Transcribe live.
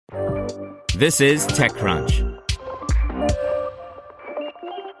This is TechCrunch.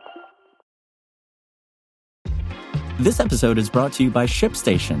 This episode is brought to you by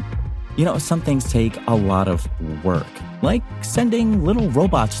ShipStation. You know, some things take a lot of work, like sending little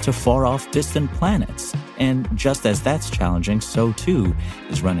robots to far-off distant planets. And just as that's challenging, so too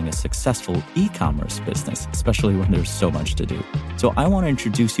is running a successful e-commerce business, especially when there's so much to do. So I want to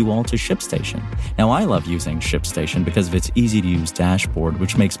introduce you all to ShipStation. Now, I love using ShipStation because of its easy-to-use dashboard,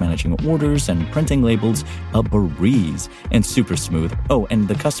 which makes managing orders and printing labels a breeze and super smooth. Oh, and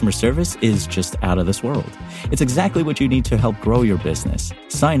the customer service is just out of this world. It's exactly what you need to help grow your business.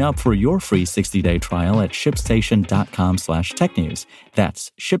 Sign up for your free 60-day trial at shipstation.com/technews.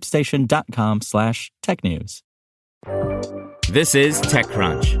 That's shipstation.com/technews. This is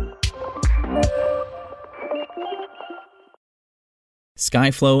TechCrunch.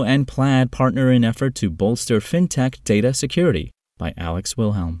 Skyflow and Plaid partner in effort to bolster fintech data security by Alex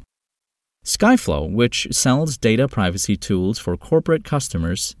Wilhelm. Skyflow, which sells data privacy tools for corporate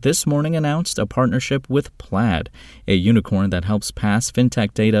customers, this morning announced a partnership with Plaid, a unicorn that helps pass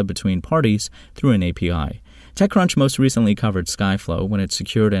fintech data between parties through an API. TechCrunch most recently covered Skyflow when it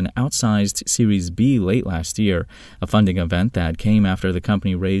secured an outsized Series B late last year, a funding event that came after the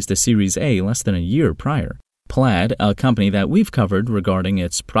company raised a Series A less than a year prior. Plaid, a company that we've covered regarding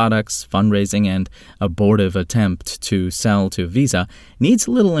its products, fundraising, and abortive attempt to sell to Visa, needs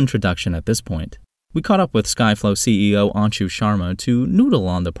little introduction at this point. We caught up with Skyflow CEO Anshu Sharma to noodle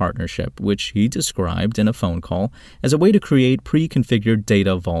on the partnership, which he described in a phone call as a way to create pre-configured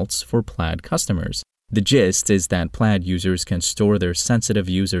data vaults for Plaid customers. The gist is that Plaid users can store their sensitive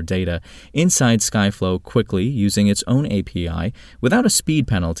user data inside Skyflow quickly using its own API without a speed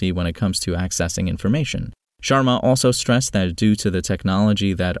penalty when it comes to accessing information. Sharma also stressed that due to the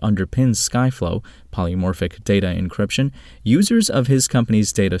technology that underpins Skyflow, polymorphic data encryption, users of his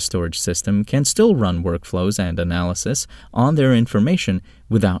company's data storage system can still run workflows and analysis on their information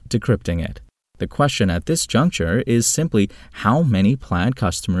without decrypting it. The question at this juncture is simply how many Plaid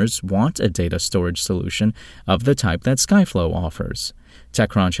customers want a data storage solution of the type that Skyflow offers.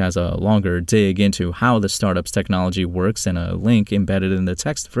 TechCrunch has a longer dig into how the startup's technology works in a link embedded in the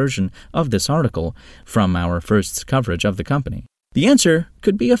text version of this article from our first coverage of the company. The answer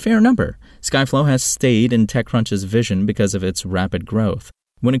could be a fair number. Skyflow has stayed in TechCrunch's vision because of its rapid growth.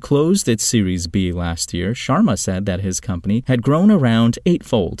 When it closed its Series B last year, Sharma said that his company had grown around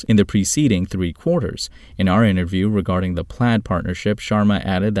eightfold in the preceding 3 quarters. In our interview regarding the Plaid partnership, Sharma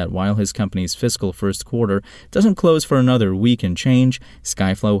added that while his company's fiscal first quarter doesn't close for another week and change,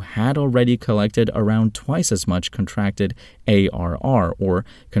 Skyflow had already collected around twice as much contracted ARR, or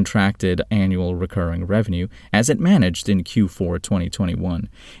contracted annual recurring revenue, as it managed in Q4 2021.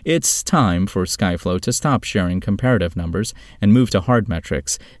 It's time for Skyflow to stop sharing comparative numbers and move to hard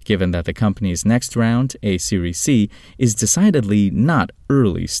metrics, given that the company's next round, a Series C, is decidedly not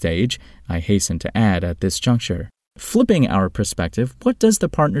early stage, I hasten to add at this juncture. Flipping our perspective, what does the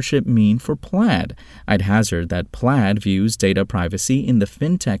partnership mean for Plaid? I'd hazard that Plaid views data privacy in the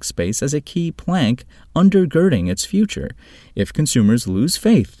fintech space as a key plank undergirding its future. If consumers lose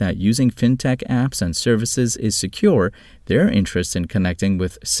faith that using fintech apps and services is secure, their interest in connecting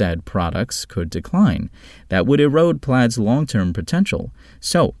with said products could decline. That would erode Plaid's long-term potential.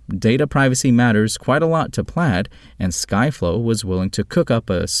 So, data privacy matters quite a lot to Plaid, and Skyflow was willing to cook up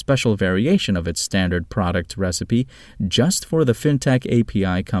a special variation of its standard product recipe just for the fintech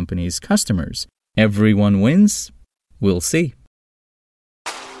API company's customers. Everyone wins? We'll see.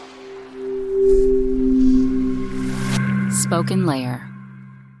 Spoken Layer.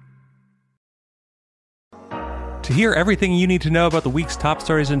 To hear everything you need to know about the week's top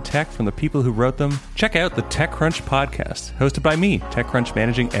stories in tech from the people who wrote them, check out the TechCrunch podcast, hosted by me, TechCrunch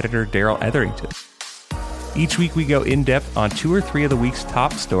managing editor Daryl Etherington. Each week we go in-depth on 2 or 3 of the week's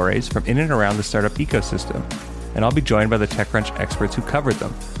top stories from in and around the startup ecosystem, and I'll be joined by the TechCrunch experts who covered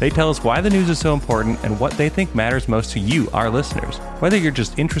them. They tell us why the news is so important and what they think matters most to you, our listeners, whether you're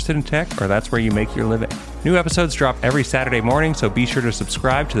just interested in tech or that's where you make your living. New episodes drop every Saturday morning, so be sure to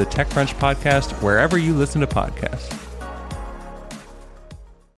subscribe to the TechCrunch podcast wherever you listen to podcasts.